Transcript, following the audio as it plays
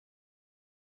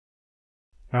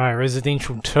Alright,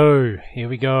 Residential 2, here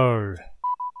we go.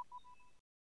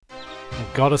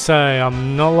 I've gotta say,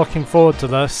 I'm not looking forward to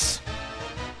this.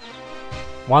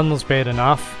 1 was bad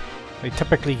enough. They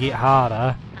typically get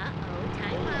harder. Uh-oh,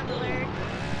 time bomb alert.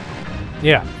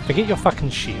 Yeah, forget your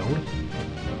fucking shield.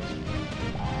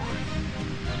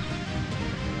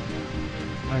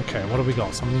 Okay, what have we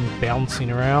got? Something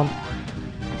bouncing around.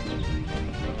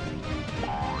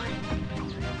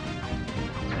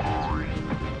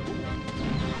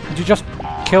 Did you just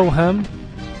kill him?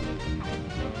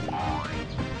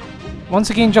 Once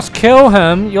again, just kill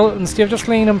him. You'll instead of just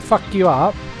letting him fuck you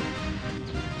up.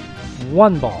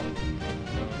 1 bomb.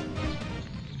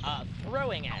 A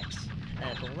throwing axe.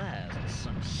 At last,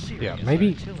 some serious Yeah, maybe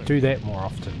artillery. do that more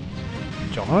often,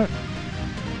 Jono.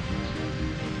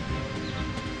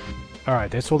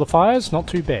 Alright, that's all the fires. Not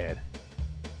too bad.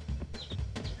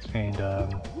 And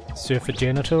Surfer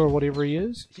Janitor or whatever he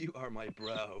is. You are my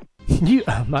bro. You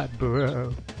are my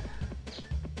bro.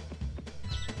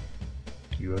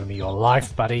 You owe me your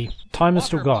life, buddy. Time is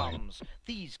still Water going. bombs.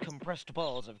 These compressed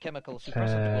balls of chemical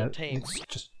suppressant will obtain. It's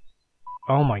just...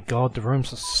 Oh my god, the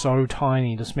rooms are so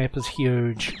tiny. This map is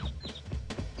huge.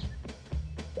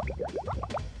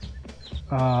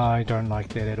 I don't like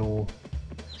that at all.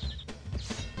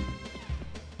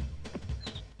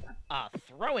 A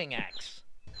throwing axe.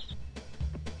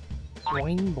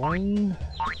 Boing, boing.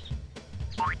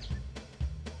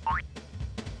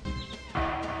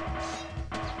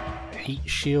 Heat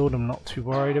shield, I'm not too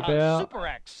worried A about. super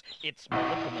axe. Its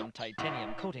molybdenum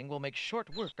titanium coating will make short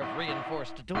work of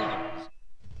reinforced doors.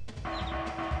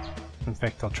 In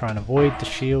fact, I'll try and avoid the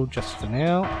shield just for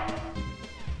now.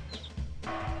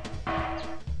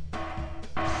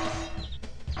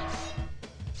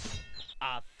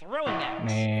 A throwing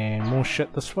axe. And more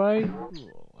shit this way.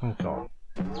 Oh god.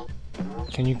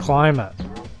 Can you climb it?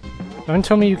 Don't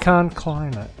tell me you can't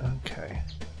climb it. Okay.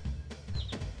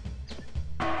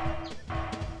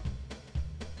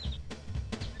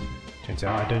 Turns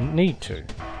out I didn't need to.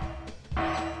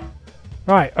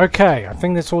 Right, okay. I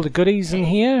think that's all the goodies in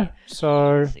here.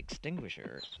 So,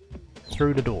 Extinguisher.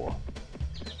 through the door.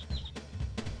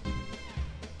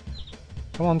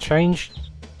 Come on, change.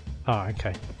 Oh,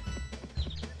 okay.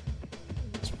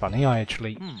 It's funny, I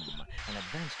actually An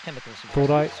advanced chemical thought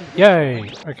I... suppressant Yay!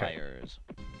 suitable for Okay. fires.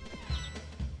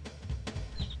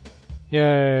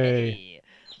 Yay! Hey,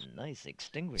 nice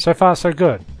extinguisher. So far, so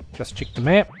good. Just check the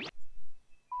map.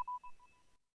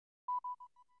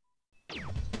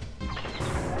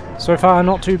 So far,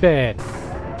 not too bad.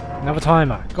 Another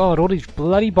timer. God, all these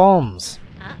bloody bombs.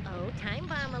 Uh-oh, time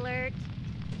bomb alert.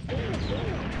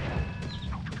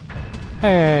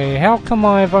 Hey, how come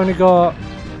I've only got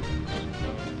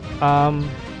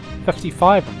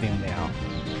 55 of them now?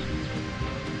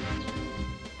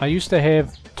 I used to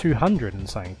have 200 and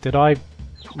something. Did I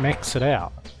max it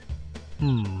out?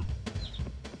 Can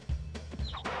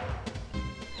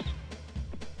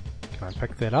I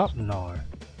pick that up? No.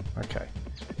 Okay.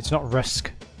 It's not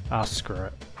risk. Ah, screw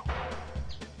it.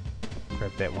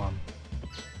 Grab that one.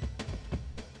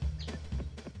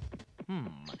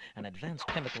 An advanced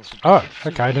chemical Oh, suppressant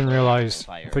okay, I didn't suitable for realise. I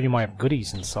fires. thought you might have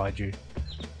goodies inside you.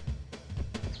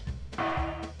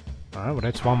 Alright, well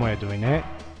that's one way of doing that.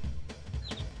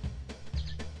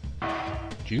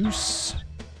 Juice.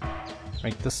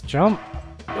 Make this jump.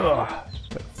 Ugh,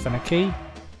 bit finicky.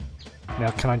 Now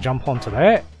can I jump onto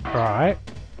that? Right.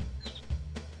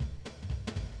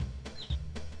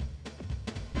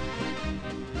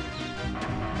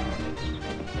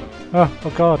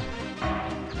 Oh god.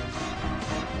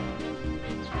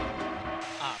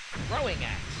 A throwing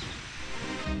axe.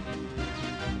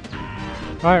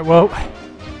 Alright, well,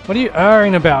 what are you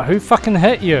erring about? Who fucking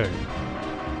hit you?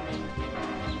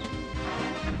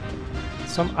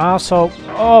 Some arsehole.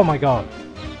 Oh my god.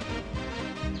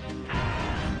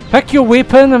 Pick your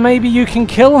weapon and maybe you can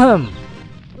kill him.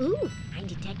 Ooh, I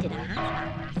detected a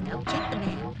hotspot, Rosco. Check the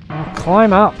map. Oh,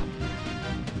 climb up.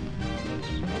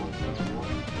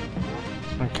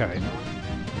 Okay.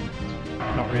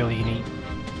 Not really any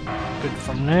good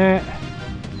from that.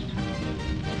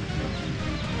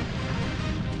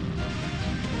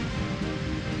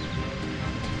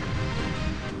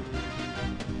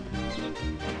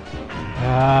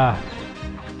 Ah.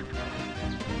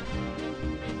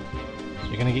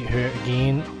 You're gonna get hurt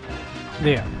again.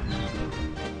 There.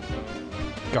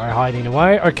 Guy hiding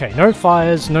away. Okay, no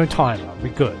fires, no timer.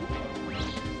 We're good.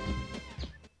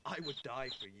 I would die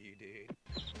for you, dude.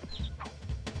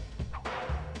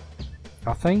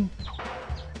 Nothing.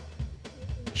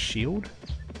 Shield.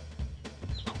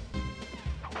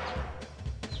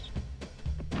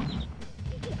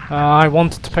 I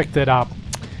wanted to pick that up.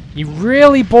 You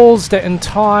really balls the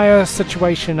entire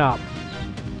situation up.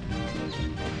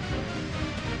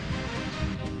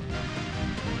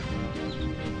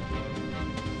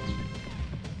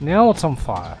 Now it's on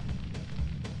fire.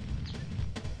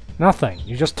 Nothing.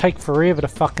 You just take forever to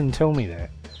fucking tell me that.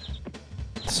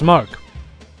 Smoke.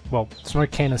 Well,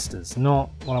 smoke canisters. Not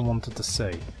what I wanted to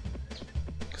see.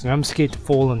 Because now I'm scared to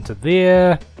fall into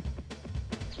there.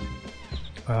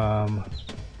 Okay.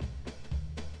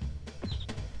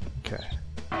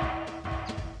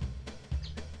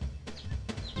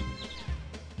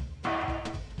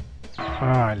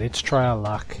 Alright, let's try our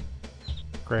luck.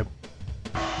 Grab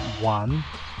one.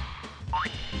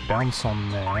 Bounce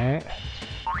on that.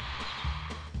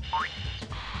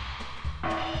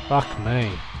 Fuck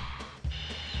me.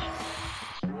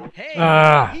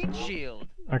 Hey, heat shield.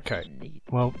 Okay.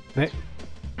 Well, that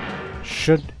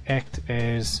should act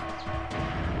as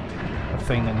a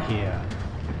thing in here.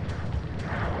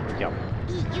 Yep.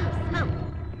 You smoke.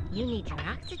 You need your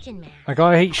oxygen mask. I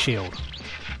got a heat shield.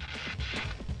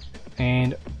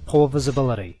 And poor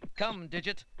visibility. Come,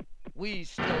 Digit. We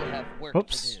still have work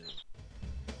Oops. to do.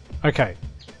 Okay.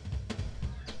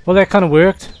 Well, that kind of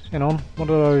worked. Hang on. What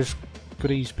are those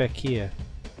goodies back here?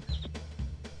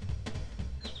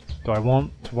 Do I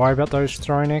want to worry about those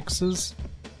thrown axes?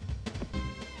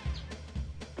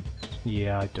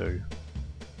 Yeah, I do.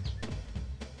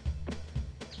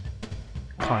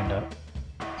 Kinda.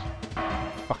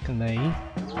 Fucking me.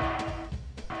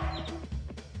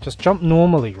 Just jump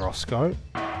normally, Rosco.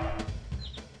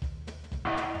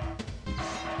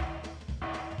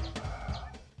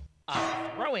 A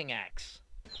throwing axe.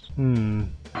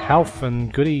 Health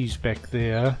and goodies back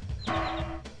there.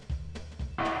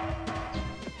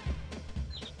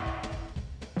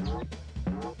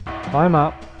 Climb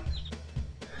up.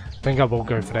 I think I will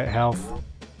go for that health.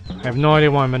 I have no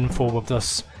idea why I'm in for with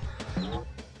this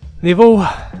level.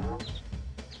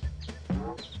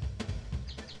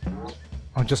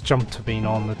 I'll just jump to being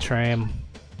on the tram.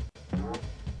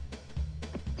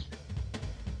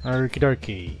 Okie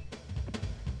dokie.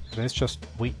 So that's just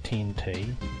wheat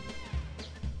TNT.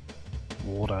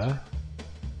 Water.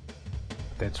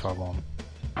 That's what I want.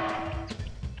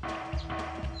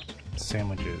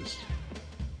 Sandwiches.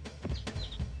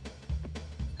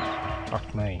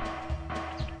 Fuck me.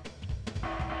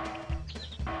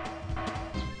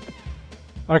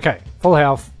 Okay, full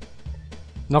health.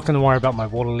 Not going to worry about my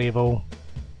water level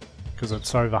because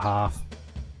it's over half.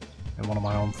 And what am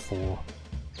I on for?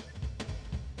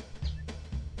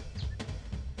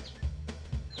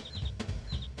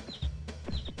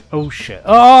 Oh shit.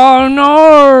 Oh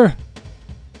no!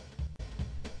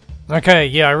 Okay,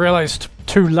 yeah, I realized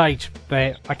too late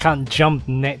that I can't jump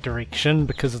in that direction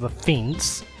because of the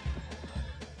fence.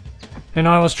 And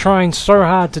I was trying so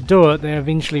hard to do it that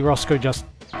eventually Rosco just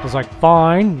was like,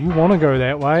 fine, you want to go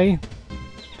that way?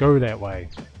 Go that way.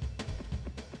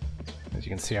 As you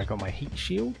can see, I got my heat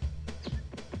shield.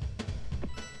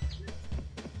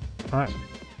 Alright,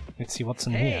 let's see what's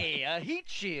in here. Hey, a heat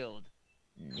shield.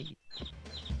 Neat.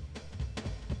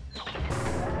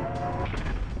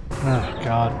 Oh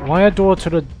god, why a door to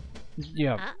the...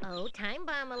 yeah. Uh-oh, time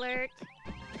bomb alert.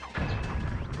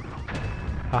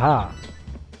 Haha.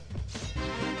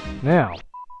 Now.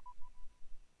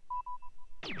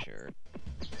 Sure.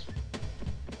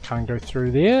 Can't go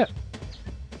through there.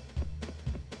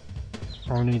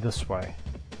 Only this way.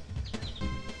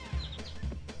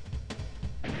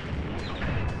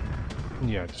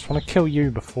 Yeah, just want to kill you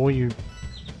before you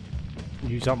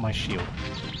use up my shield.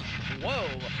 Whoa,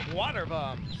 water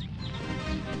bombs.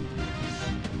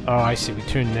 Oh, I see. We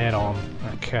turned that on.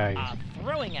 Okay. A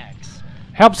throwing axe.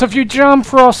 Helps if you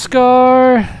jump,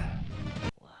 Rosco!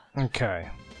 Okay.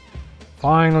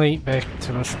 Finally back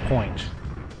to this point.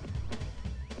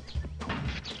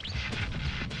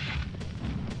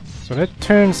 So that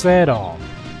turns that on.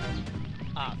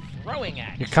 A throwing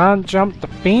axe. You can't jump the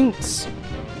fence?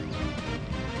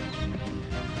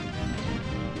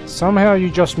 Somehow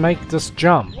you just make this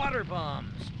jump. Water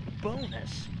bombs.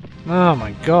 Bonus. Oh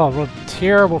my god, what a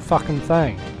terrible fucking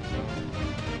thing.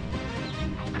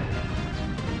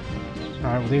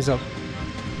 Alright, well there's a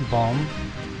bomb.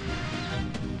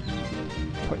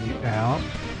 Put you out.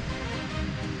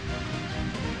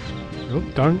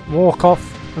 Oop, don't walk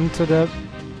off into the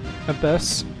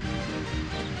abyss.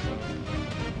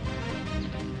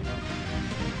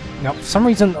 Now, for some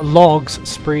reason logs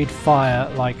spread fire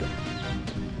like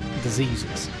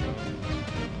diseases.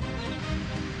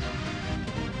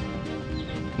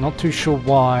 Not too sure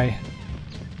why,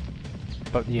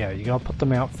 but yeah, you gotta put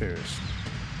them out first.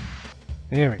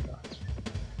 There we go.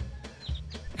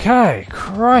 Okay,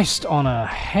 Christ on a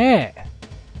hat.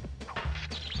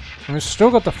 And we've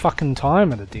still got the fucking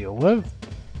timer to deal with.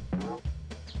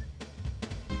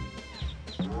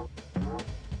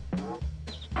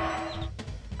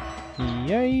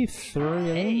 Yay, 3 of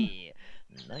them. Hey,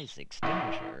 nice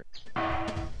extinguisher.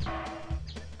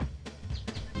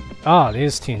 Ah,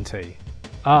 there's TNT.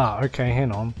 Ah, okay,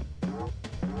 hang on.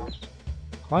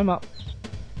 Climb up.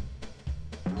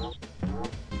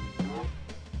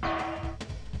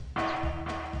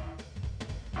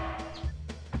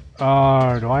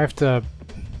 Oh, do I have to...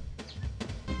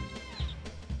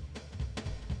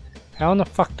 How in the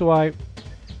fuck do I...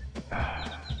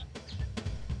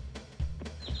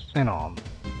 Hang on.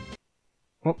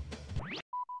 Oh.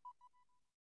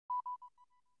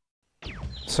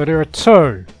 So there are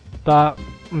 2, but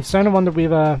I'm starting to wonder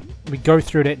whether we go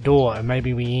through that door and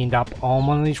maybe we end up on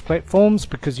one of these platforms,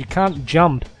 because you can't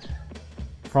jump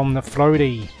from the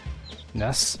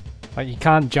floatiness. Like, you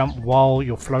can't jump while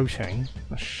you're floating.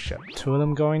 Oh shit, 2 of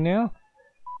them going now?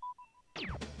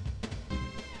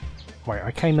 Wait,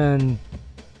 I came in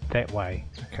that way.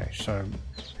 Okay, so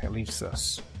that leaves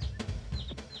this.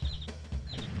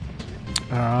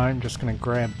 Alright, I'm just gonna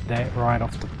grab that right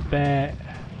off the bat.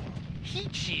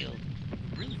 Heat shield.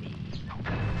 Groovy.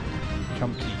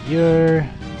 Jump to you.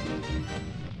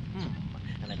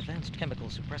 An advanced chemical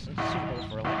suppressant suitable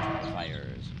for electrical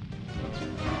fires.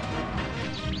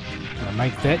 Gonna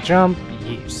make that jump?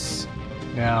 Yes.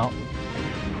 Now,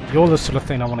 you're the sort of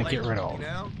thing I want to get rid of. You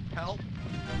know, help.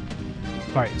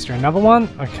 Wait, is there another one?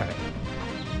 Okay.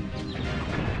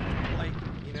 Like,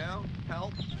 you know,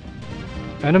 help.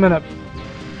 In a minute.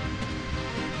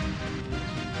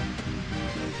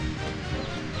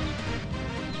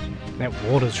 That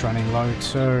water's running low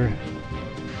too.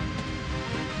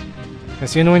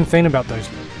 That's the annoying thing about those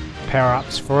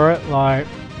power-ups for it, like,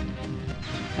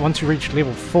 once you reach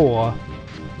level 4,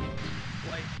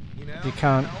 Like, you know, you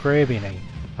can't grab any.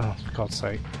 Oh, for God's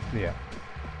sake. Yeah.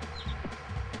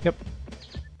 Yep.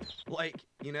 like,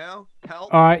 you know,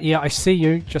 help. Alright, yeah, I see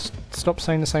you. Just stop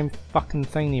saying the same fucking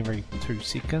thing every 2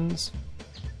 seconds.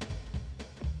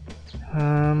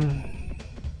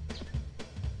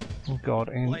 Oh god,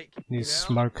 and Like, you there's know,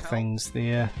 smoke help. things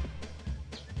there.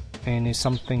 And there's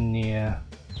something near.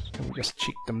 Can we just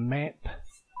check the map?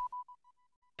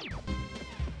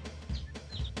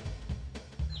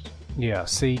 Yeah,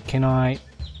 see, can I...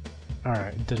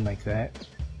 Alright, it did make that.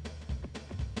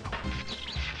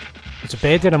 It's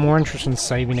bad that I'm more interested in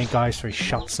saving that guy so he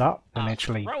shuts up than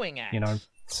actually, Throwing axe. you know,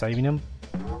 saving him.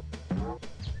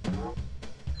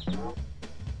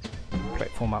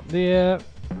 Platform up there.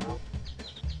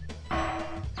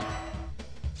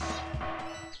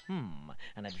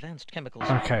 An advanced chemical.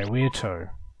 Okay, where to?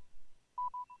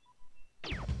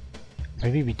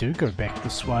 Maybe we do go back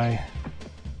this way.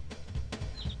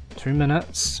 2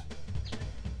 minutes.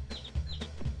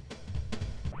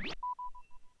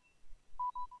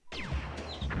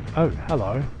 Oh,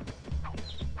 hello.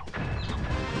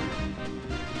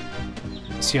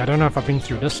 See, I don't know if I've been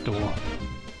through this door.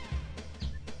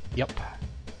 Yep.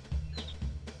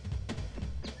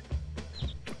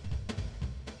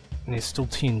 And there's still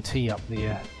TNT up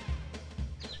there.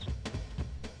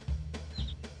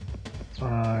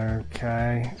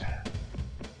 Okay.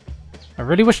 I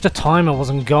really wish the timer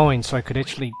wasn't going so I could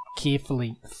actually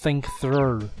carefully think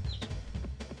through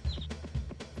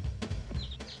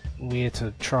where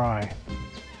to try.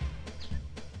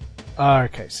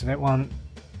 Okay, so that one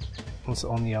was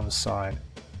on the other side.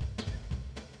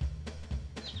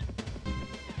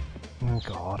 Oh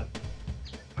god.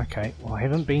 Okay, well I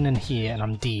haven't been in here and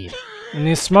I'm dead. And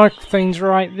there's smoke things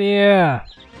right there!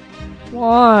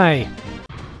 Why?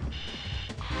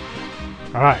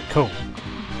 Alright, cool.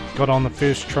 Got on the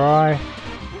first try.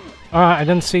 Alright, I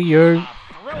didn't see you.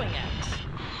 Throwing axe.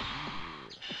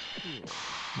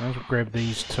 I'll grab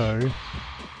these two.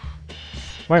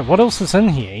 Wait, what else is in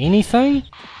here? Anything?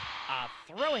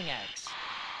 Throwing axe.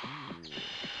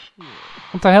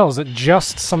 What the hell? Is it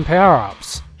just some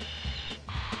power-ups?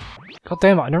 God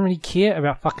damn it, I don't really care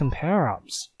about fucking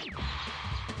power-ups.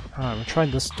 Alright, we'll try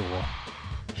this door.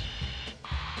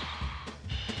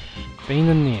 Been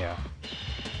in there.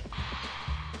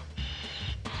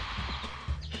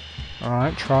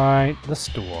 Alright, try this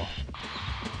door.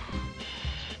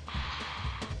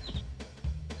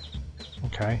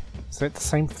 Okay, is that the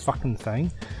same fucking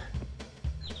thing?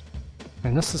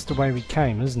 And this is the way we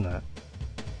came, isn't it?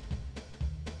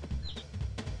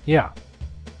 Yeah.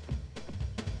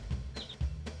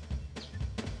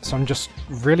 So I'm just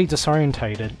really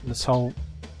disorientated this whole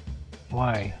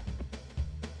way.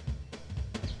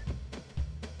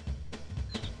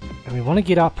 And we want to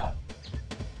get up.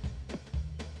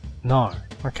 No.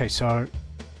 Okay, so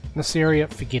This area,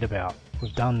 forget about.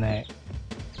 We've done that.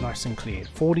 Nice and clear.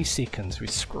 40 seconds, we're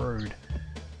screwed.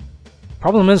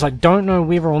 Problem is, I don't know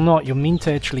whether or not you're meant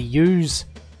to actually use...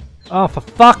 Oh, for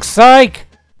fuck's sake!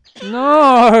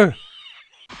 No!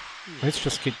 Let's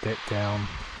just get that down.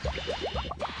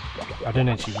 I didn't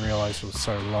actually realise it was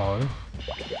so low.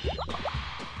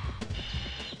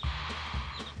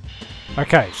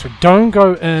 Okay, so don't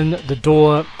go in the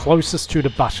door closest to the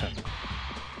button.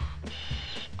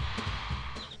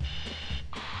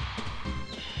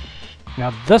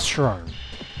 Now this room.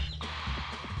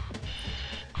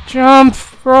 Jump,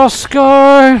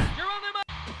 Rosco!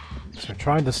 So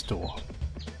try this door.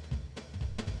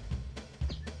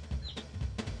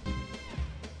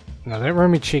 Now that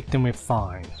room we checked and we're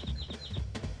fine.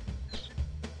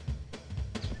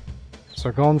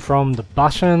 So gone from the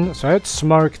button, so it's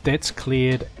smoke, that's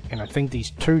cleared, and I think these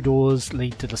two doors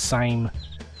lead to the same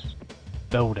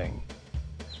building.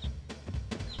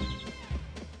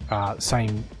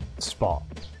 Same spot.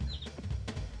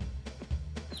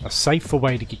 A safer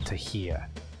way to get to here.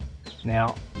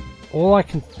 Now, all I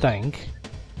can think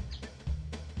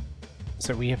is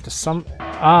that we have to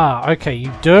okay,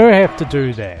 you do have to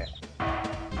do that.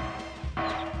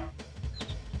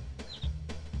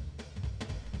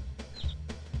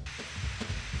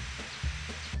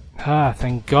 Ah,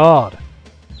 thank God.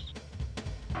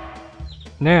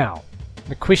 Now,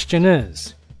 the question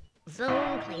is...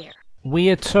 Zone clear.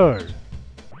 Where to?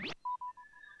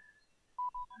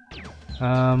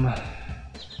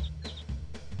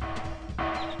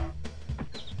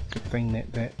 Good thing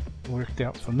that worked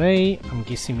out for me. I'm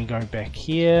guessing we go back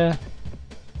here.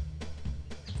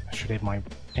 I should have my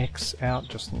X out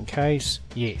just in case.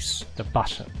 Yes, the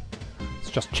button. Let's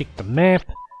just check the map.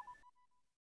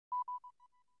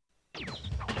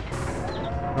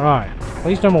 Right,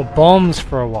 please no more bombs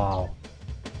for a while.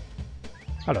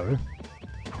 Hello.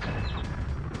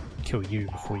 Kill you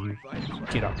before you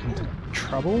get up into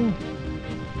trouble.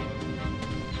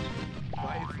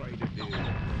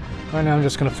 Right now I'm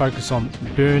just going to focus on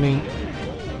burning...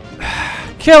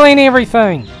 killing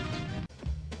everything!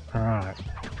 Alright.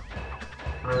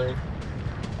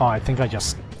 Oh, I think I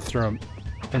just threw him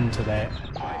into that.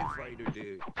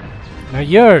 Now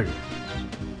you!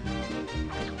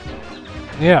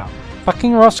 Yeah,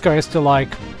 fucking Rosco has to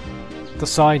like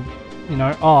decide, you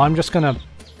know, oh, I'm just gonna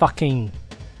fucking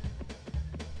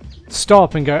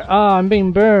stop and go, ah, I'm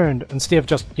being burned, instead of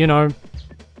just, you know,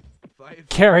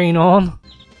 carrying on.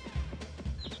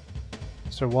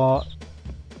 So what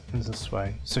is this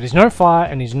way? So there's no fire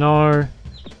and there's no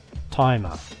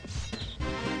timer.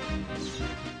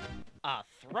 A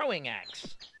throwing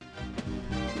axe.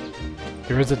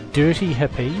 There is a dirty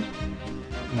hippie.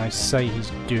 And I say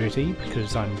he's dirty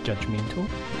because I'm judgmental.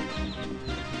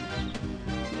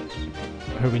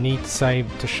 Who we need to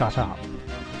save to shut up.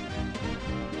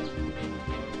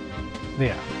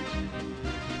 There.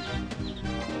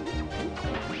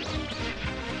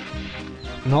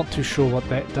 Not too sure what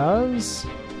that does.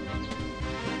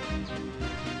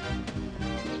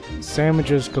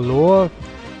 Sandwiches galore.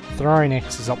 Throwing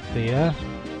axes up there.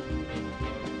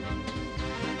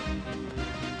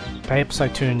 Perhaps I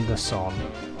turned this on.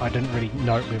 I didn't really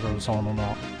note whether it was on or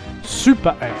not.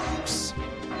 Super Axe!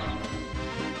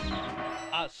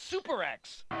 A super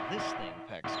axe. This thing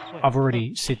packs quick. I've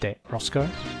already said that, Rosco.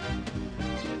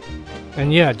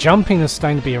 And yeah, jumping is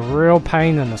starting to be a real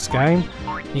pain in this game.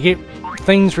 You get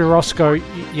things where Rosco,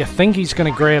 you think he's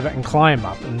going to grab it and climb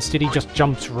up, and instead he just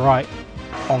jumps right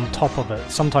on top of it,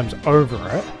 sometimes over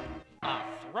it. A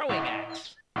throwing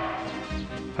axe.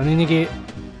 And then you get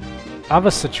other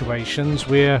situations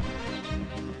where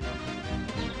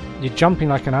you're jumping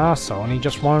like an arsehole and he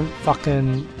just won't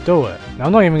fucking do it. Now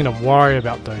I'm not even going to worry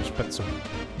about those bits of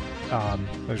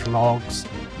those logs.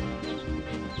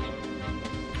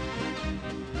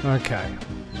 Okay.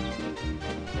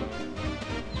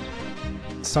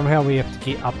 Somehow we have to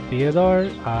get up there though.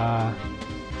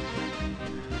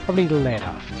 Probably the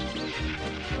ladder.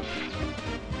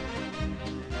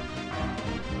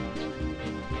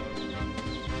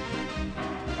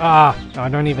 Ah, I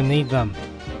don't even need them.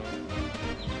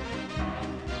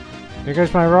 There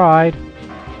goes my ride.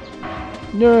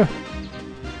 No.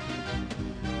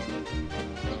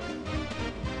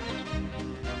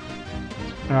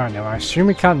 Alright, now I assume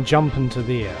we can't jump into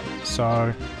there,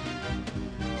 so...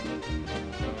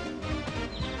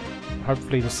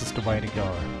 hopefully this is the way to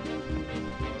go.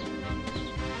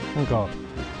 Oh god.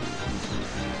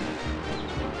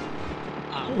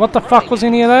 What the fuck was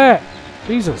any of that?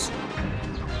 Jesus.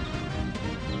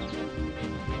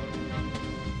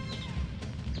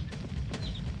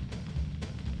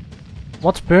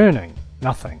 What's burning?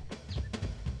 Nothing.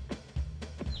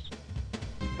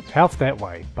 health that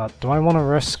way, but do I want to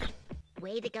risk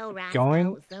Way to go, Rosco.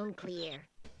 going? Zone clear.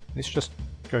 Let's just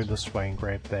go this way and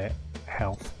grab that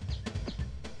health.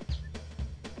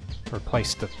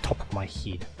 Replace the top of my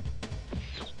head.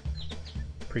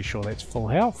 Pretty sure that's full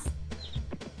health.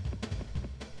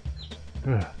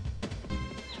 Ugh.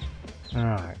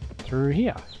 Alright, through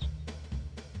here.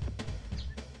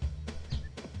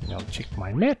 Now check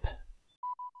my map.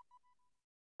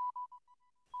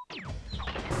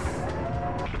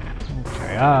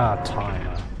 Okay,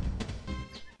 timer.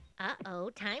 Uh-oh,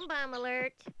 time bomb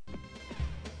alert.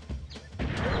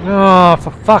 Oh,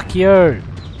 for fuck you!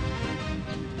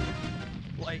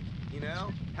 Like, you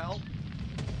know, help.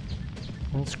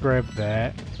 Let's grab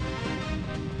that.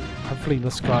 Hopefully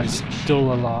this guy's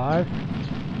still alive.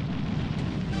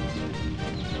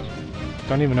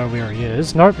 Don't even know where he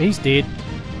is. Nope, he's dead.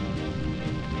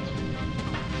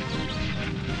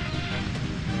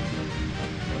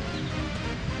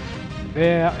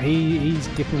 Yeah, he's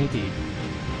definitely dead.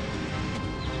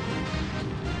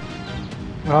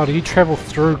 Oh, do you travel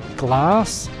through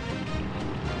glass?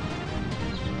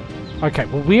 Okay,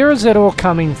 well where is it all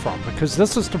coming from? Because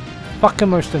this is the fucking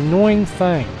most annoying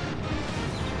thing.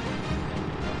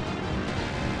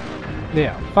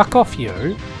 There, fuck off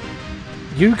you.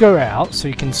 You go out so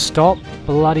you can stop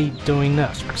bloody doing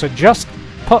this. Because I just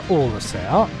put all this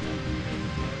out.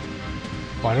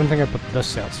 Well, I don't think I put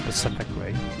this out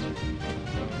specifically.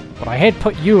 But I had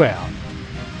put you out.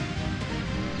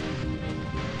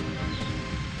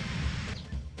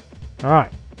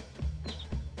 Alright.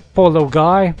 Poor little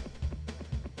guy.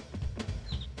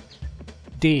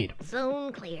 Dead.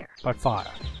 Zone clear. By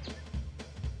fire.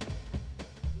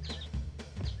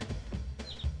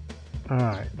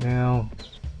 Alright, now...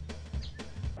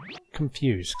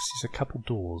 confused, because there's a couple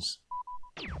doors.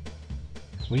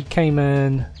 We came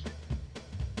in...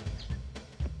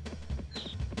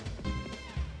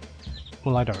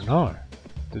 Well, I don't know.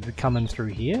 Did we come in through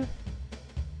here?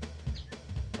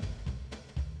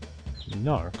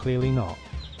 No, clearly not.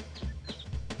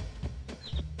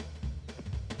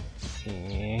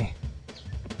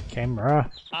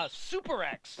 Camera. A Super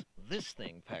X! This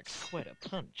thing packs quite a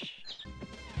punch.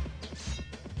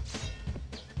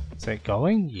 Is that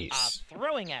going? Yes. A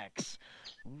Throwing Axe!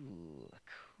 Ooh,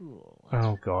 cool.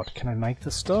 Oh god, can I make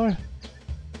this though?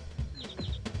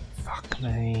 Fuck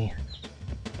me.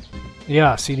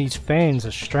 Yeah, see these fans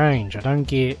are strange. I don't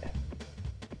get...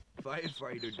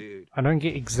 Firefighter dude. I don't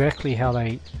get exactly how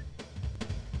they...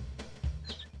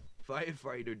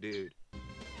 Firefighter dude.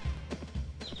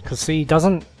 Cause see, he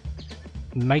doesn't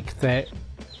make that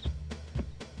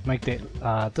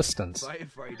distance.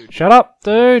 Firefighter. Shut up,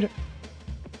 dude!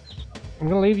 I'm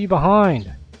gonna leave you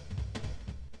behind.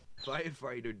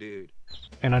 Firefighter dude.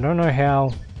 And I don't know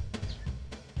how...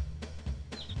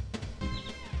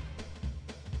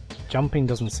 Jumping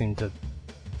doesn't seem to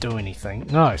do anything.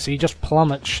 No, so you just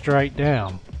plummet straight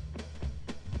down.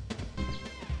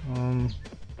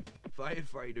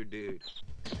 Firefighter dude.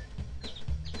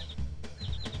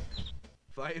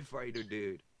 Firefighter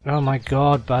dude. Oh my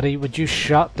god, buddy, would you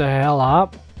shut the hell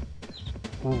up?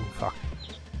 Ooh, fuck.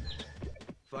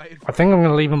 I think I'm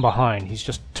gonna leave him behind. He's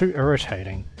just too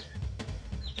irritating.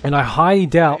 And I highly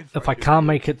doubt if I can't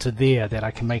make it to there that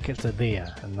I can make it to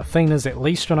there. And the thing is, at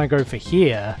least when I go for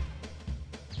here...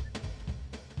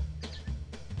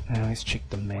 Now let's check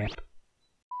the map.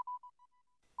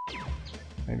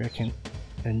 Maybe I can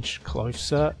inch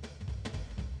closer.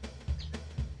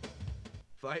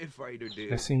 Firefighter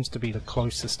dude. That seems to be the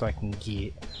closest I can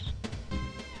get.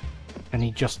 And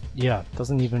he just, yeah,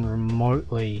 doesn't even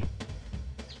remotely...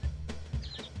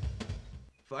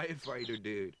 Firefighter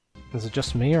dude. Is it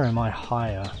just me or am I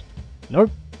higher?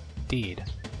 Nope. Dead.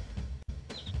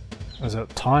 Is it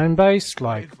time-based?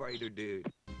 Like... Firefighter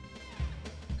dude.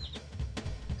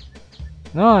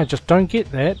 No, I just don't get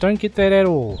that. Don't get that at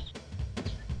all.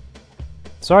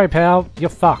 Sorry, pal. You're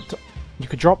fucked. You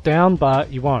could drop down,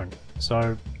 but you won't.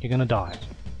 So, you're gonna die.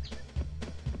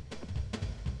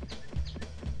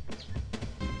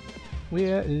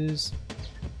 Where is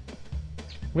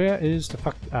the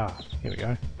fuck... Ah, here we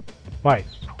go. Wait.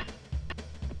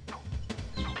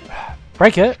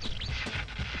 Break it!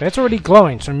 That's already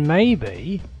glowing, so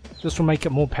maybe this will make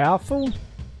it more powerful?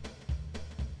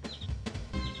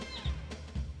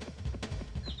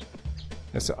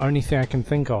 That's the only thing I can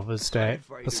think of, is that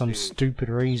for some stupid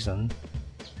reason...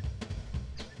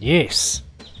 Yes!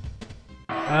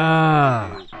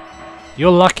 Ah!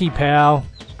 You're lucky, pal!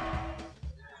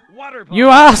 Water You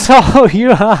asshole!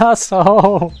 You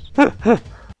asshole! Alright,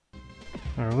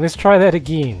 let's try that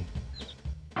again.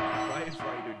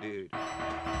 Firefighter dude.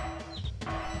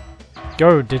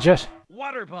 Go, Digit!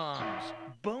 Water water bombs.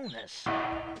 Bonus.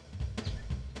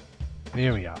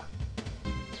 There we are.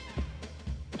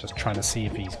 Just trying to see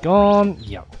if he's gone.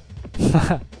 Yep.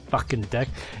 Fucking dick.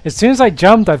 As soon as I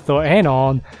jumped, I thought, hang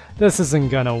on, this isn't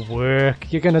gonna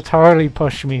work. You're gonna totally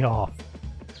push me off.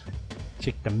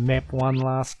 Check the map one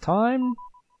last time.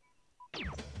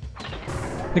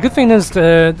 The good thing is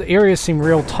the areas seem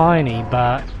real tiny,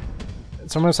 but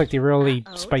it's almost like they're really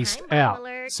spaced out.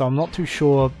 So I'm not too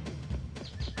sure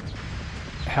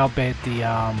how bad the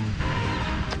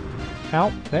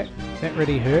Ow, that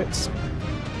really hurts.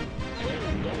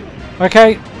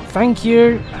 Okay, thank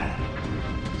you.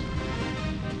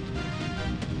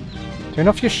 Turn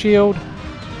off your shield.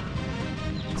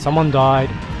 Someone died.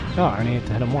 Oh, I only had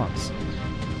to hit him once.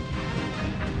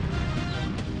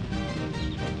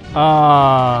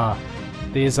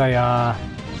 There's a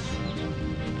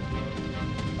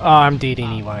oh, I'm dead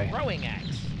anyway. Throwing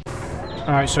axe.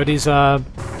 Alright, so there's a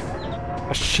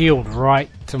shield right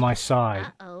to my side.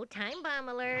 Uh-oh, time bomb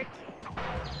alert.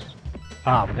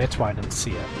 Ah, but that's why I didn't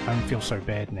see it. I don't feel so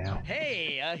bad now.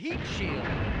 Hey, a heat shield.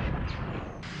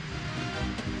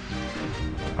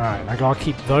 Alright, I gotta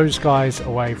keep those guys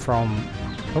away from...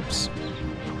 Oops.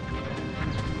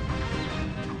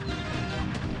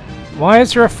 Why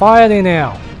is there a fire there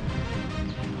now?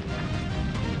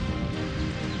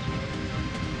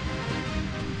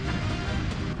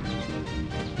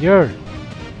 Yo!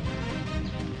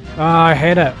 Ah, I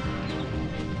had it.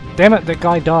 Damn it, that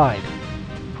guy died.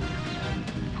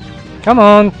 Come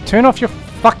on, turn off your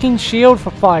fucking shield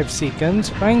for 5 seconds.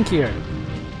 Thank you.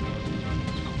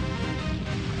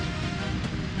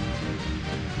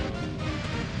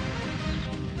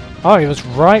 Oh, he was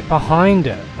right behind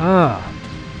it. Ah.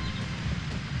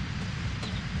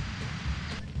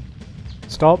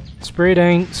 Stop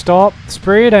spreading. Stop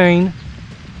spreading.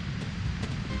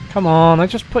 Come on, I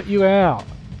just put you out.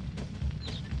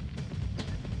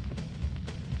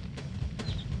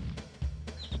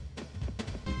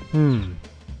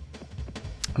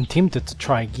 I'm tempted to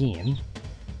try again.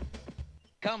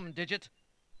 Come, Digit.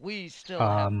 We still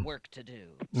have work to do.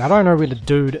 I don't know where the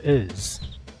dude is.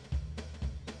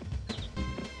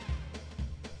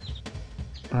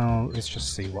 Oh, let's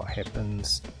just see what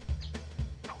happens.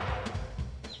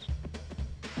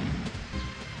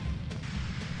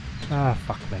 Ah,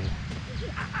 fuck me.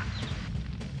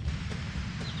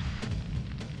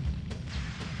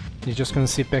 You're just gonna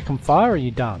sit back and fire, or are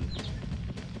you done?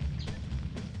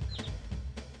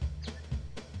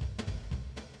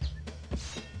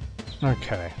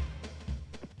 Okay.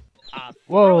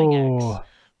 Whoa! Ooh,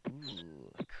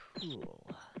 cool.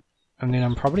 And then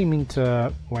I'm probably meant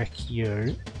to whack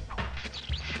you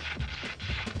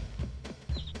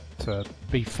to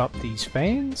beef up these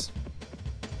fans.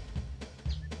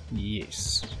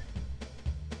 Yes.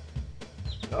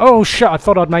 Oh shit, I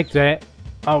thought I'd make that.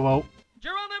 Oh well.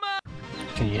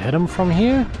 Can you hit him from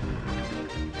here?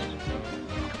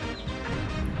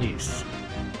 Yes.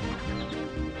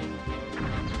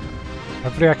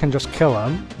 Hopefully I can just kill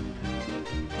him.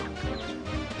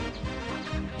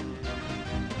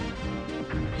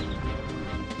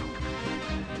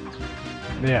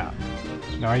 Yeah.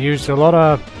 Now I used a lot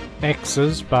of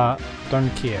axes, but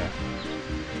don't care.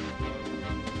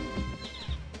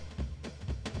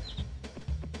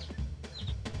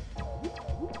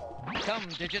 Come,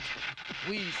 Digit.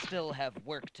 We still have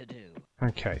work to do.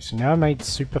 Okay, so now I made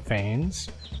super fans.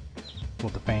 Well,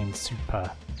 the fan's super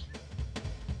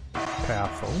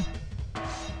powerful.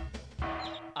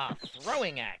 A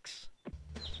throwing axe.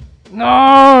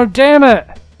 No, damn it!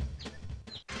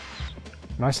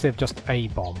 Nice to have just a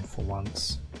bomb for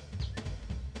once.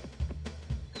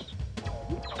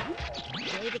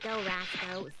 Way to go,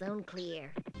 Rosco. Zone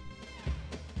clear.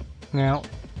 Now,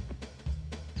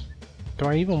 do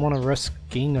I even want to risk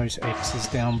getting those axes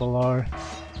down below?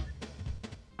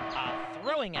 A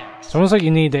throwing axe. It's almost like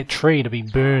you need that tree to be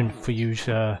burned for you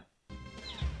to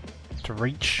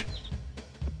reach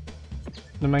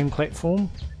the main platform.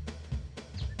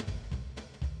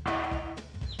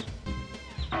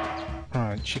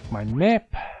 Alright, check my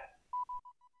map.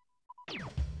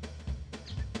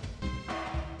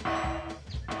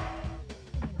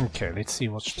 Okay, let's see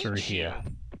what's through here.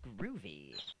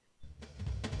 Groovy.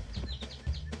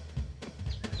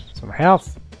 Some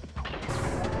health.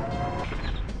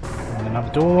 And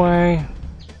another doorway.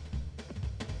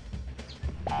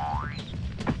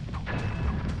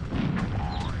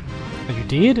 Are you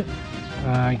dead?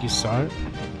 I guess so.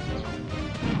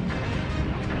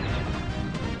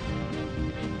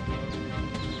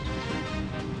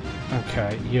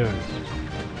 Okay, you.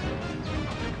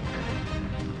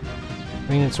 I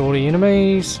think it's all the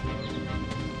enemies.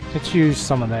 Let's use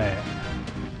some of that.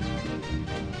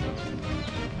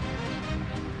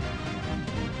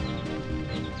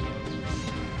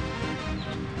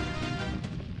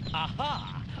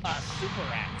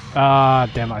 Ah,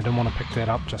 damn it, I don't want to pick that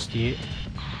up just yet.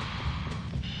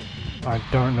 I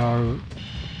don't know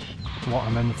what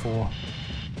I'm in for.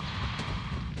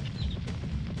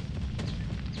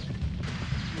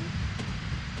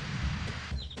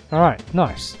 Alright,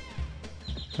 nice.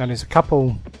 Now there's a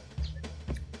couple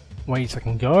ways I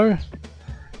can go.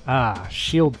 Ah,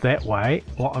 shield that way.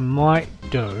 What I might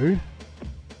do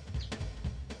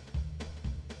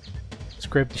is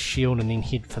grab the shield and then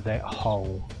head for that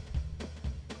hole.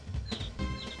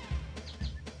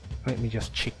 Let me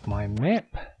just check my map.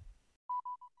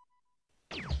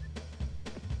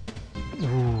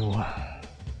 Ooh.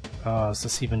 Oh, is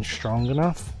this even strong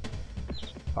enough?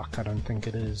 Fuck, I don't think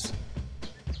it is.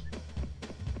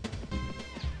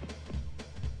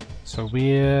 So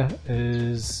where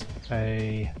is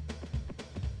a...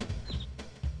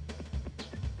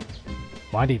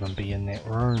 Might even be in that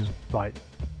room, like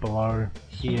below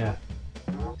here.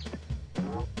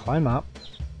 Climb up.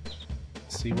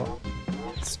 See what...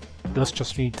 This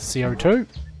just needs CO2.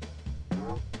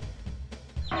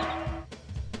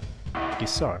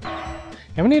 Guess so.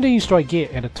 How many of these do I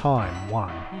get at a time?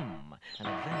 One.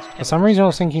 For some reason I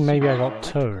was thinking maybe I got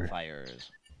two.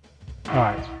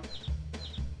 Alright.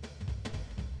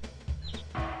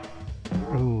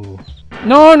 Ooh.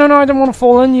 No, no, no, I don't want to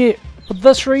fall in yet. For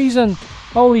this reason.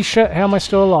 Holy shit, how am I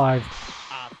still alive?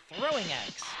 A throwing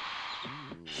axe.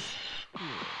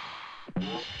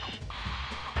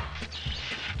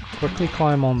 Quickly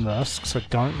climb on this, because I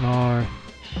don't know.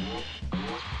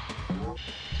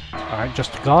 Alright,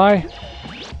 just a guy.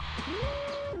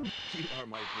 You are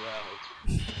my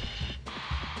bro.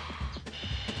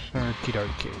 Okie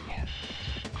dokie.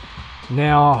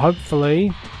 Now,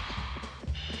 hopefully...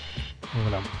 I'm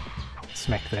gonna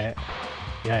smack that.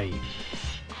 Yay.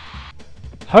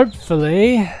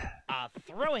 Hopefully... A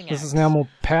throwing This axe. is now more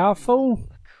powerful.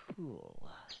 Cool.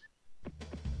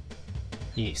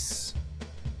 Yes.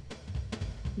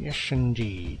 Yes,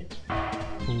 indeed.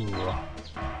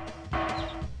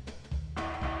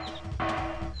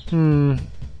 Ooh.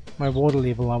 My water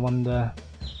level, I wonder.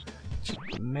 Check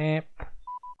the map.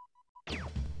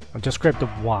 I just grabbed the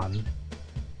one.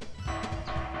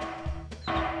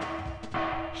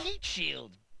 Heat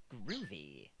shield.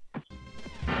 Groovy.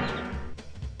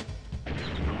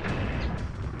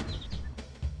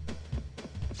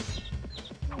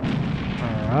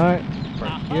 Alright,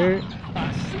 break you.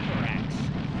 A super axe.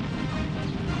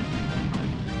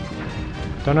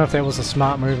 Don't know if that was a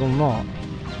smart move or not.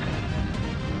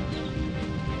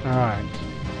 Alright.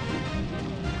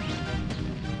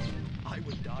 I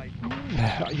would die.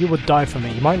 You would die for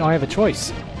me. You might not have a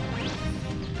choice.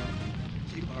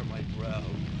 You are my bro.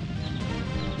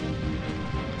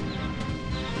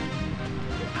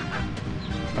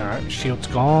 Alright, shield's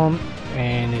gone.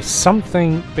 And there's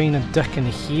something being a dick in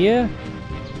here.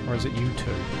 Or is it you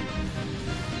two?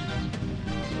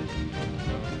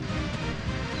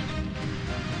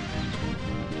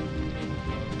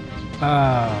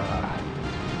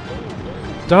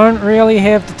 Don't really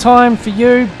have the time for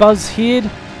you, Buzzhead.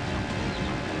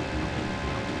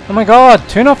 Oh my god,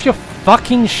 turn off your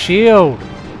fucking shield.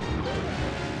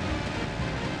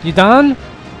 You done?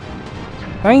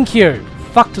 Thank you.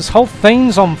 Fuck, this whole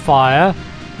thing's on fire.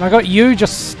 And I got you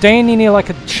just standing there like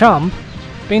a chump,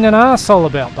 being an arsehole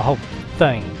about the whole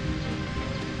thing.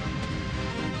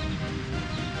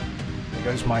 There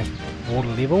goes my water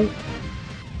level.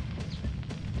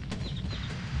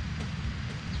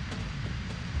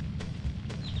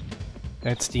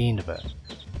 That's the end of it.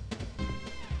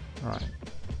 Right.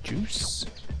 Juice.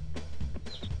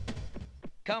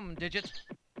 Come, Digit.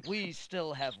 We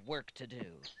still have work to do.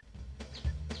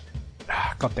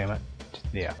 Ah, God damn it.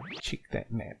 Yeah, check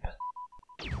that map.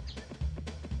 You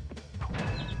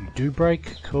do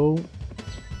break, cool.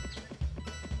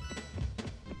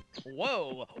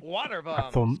 Whoa, water bomb. I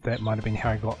thought that might have been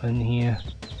how I got in here.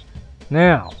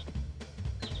 Now,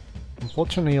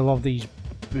 unfortunately a lot of these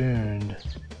burned.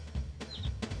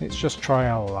 Let's just try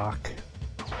our luck.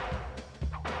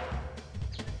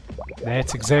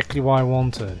 That's exactly what I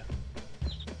wanted.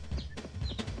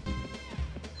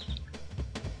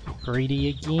 Greedy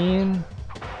again.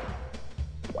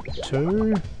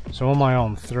 2. So am I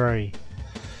on 3?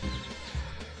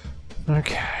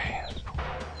 Okay.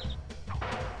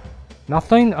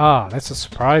 Nothing? Ah, that's a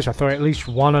surprise. I thought at least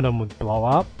one of them would blow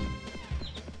up.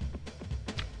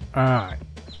 Alright.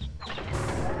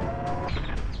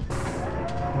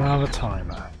 Another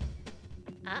timer.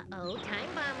 Uh-oh, time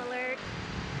bomb alert.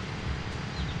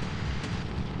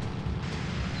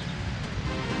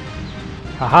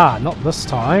 Haha, not this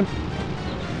time.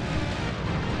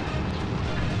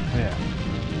 Yeah.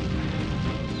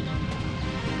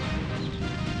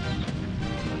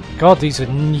 God, these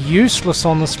are useless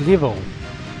on this level.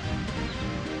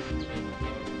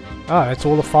 Oh, that's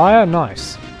all the fire?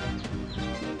 Nice.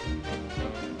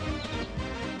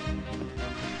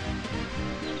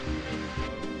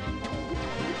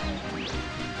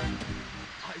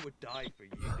 I would die for you,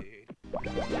 dude.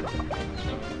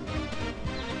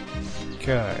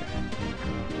 Okay.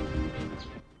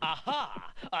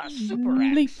 Aha! A super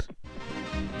Leap. axe.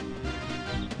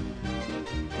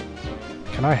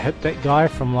 Can I hit that guy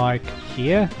from like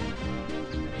here?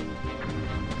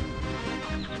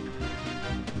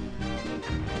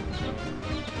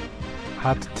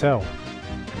 Hard to tell.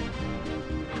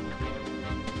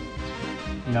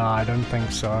 No, I don't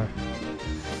think so.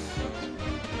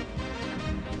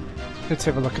 Let's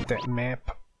have a look at that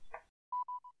map.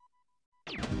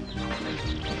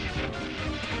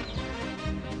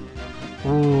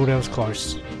 Ooh, that was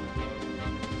close.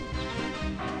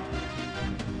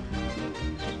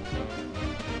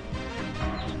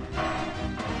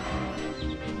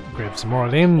 Grab some more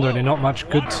of them, though they're not much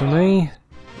good to me.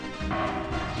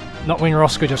 Not when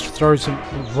Rosco just throws them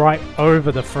right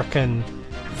over the frickin'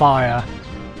 fire.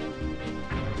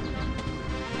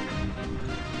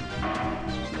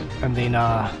 And then,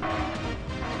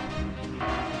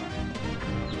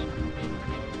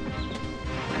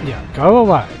 yeah, go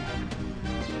away.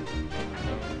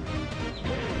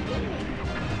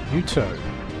 You too.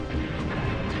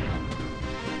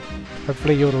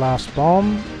 Hopefully you're the last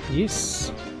bomb.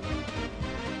 Yes.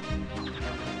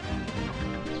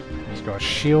 He's got a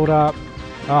shield up.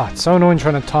 Ah, it's so annoying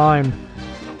trying to time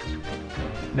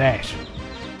that.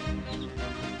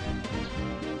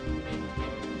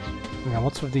 Now,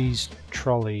 what's with these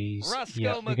trolleys? Rosco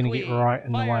Yeah, you're gonna get McQueen right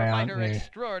in the way, aren't Firefighter you?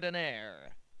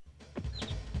 Extraordinaire.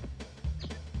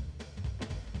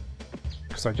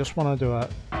 Because I just want to do a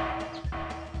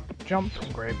jump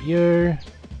and grab you.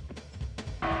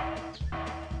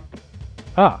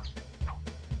 Ah!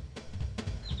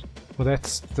 Well,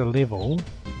 that's the level.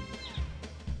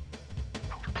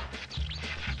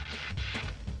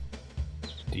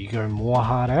 Do you go more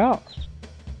hard out?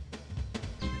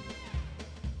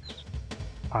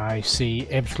 I see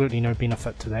absolutely no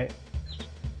benefit to that.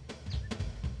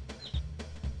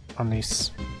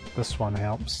 Unless this one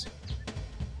helps.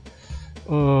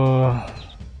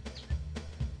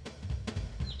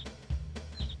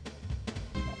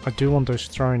 I do want those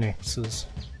thrown axes.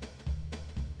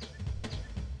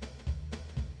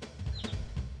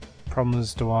 Problem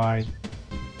is, do I...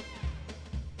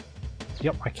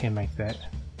 Yep, I can make that.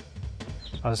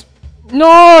 I was... No,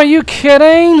 are you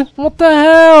kidding? What the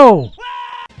hell?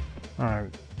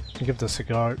 Alright, give this a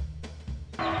go.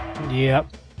 Yep.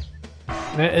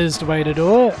 That is the way to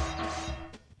do it.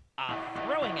 A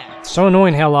throwing axe. So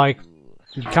annoying how, like,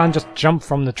 you can't just jump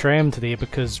from the tram to there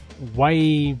because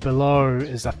way below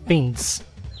is a fence.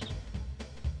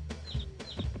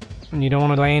 And you don't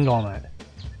want to land on it.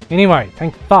 Anyway,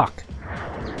 thank fuck.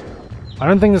 I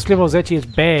don't think this level is actually as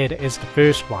bad as the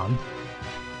first one.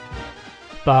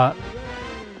 But,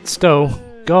 still,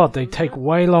 God, they take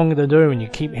way longer to do and you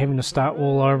keep having to start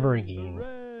all over again.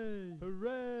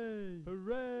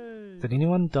 Did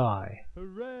anyone die?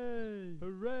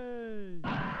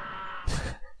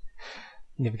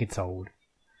 Never gets old.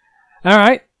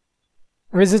 Alright.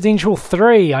 Residential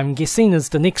 3, I'm guessing, is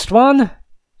the next one.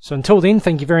 So until then,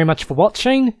 thank you very much for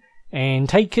watching, and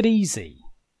take it easy.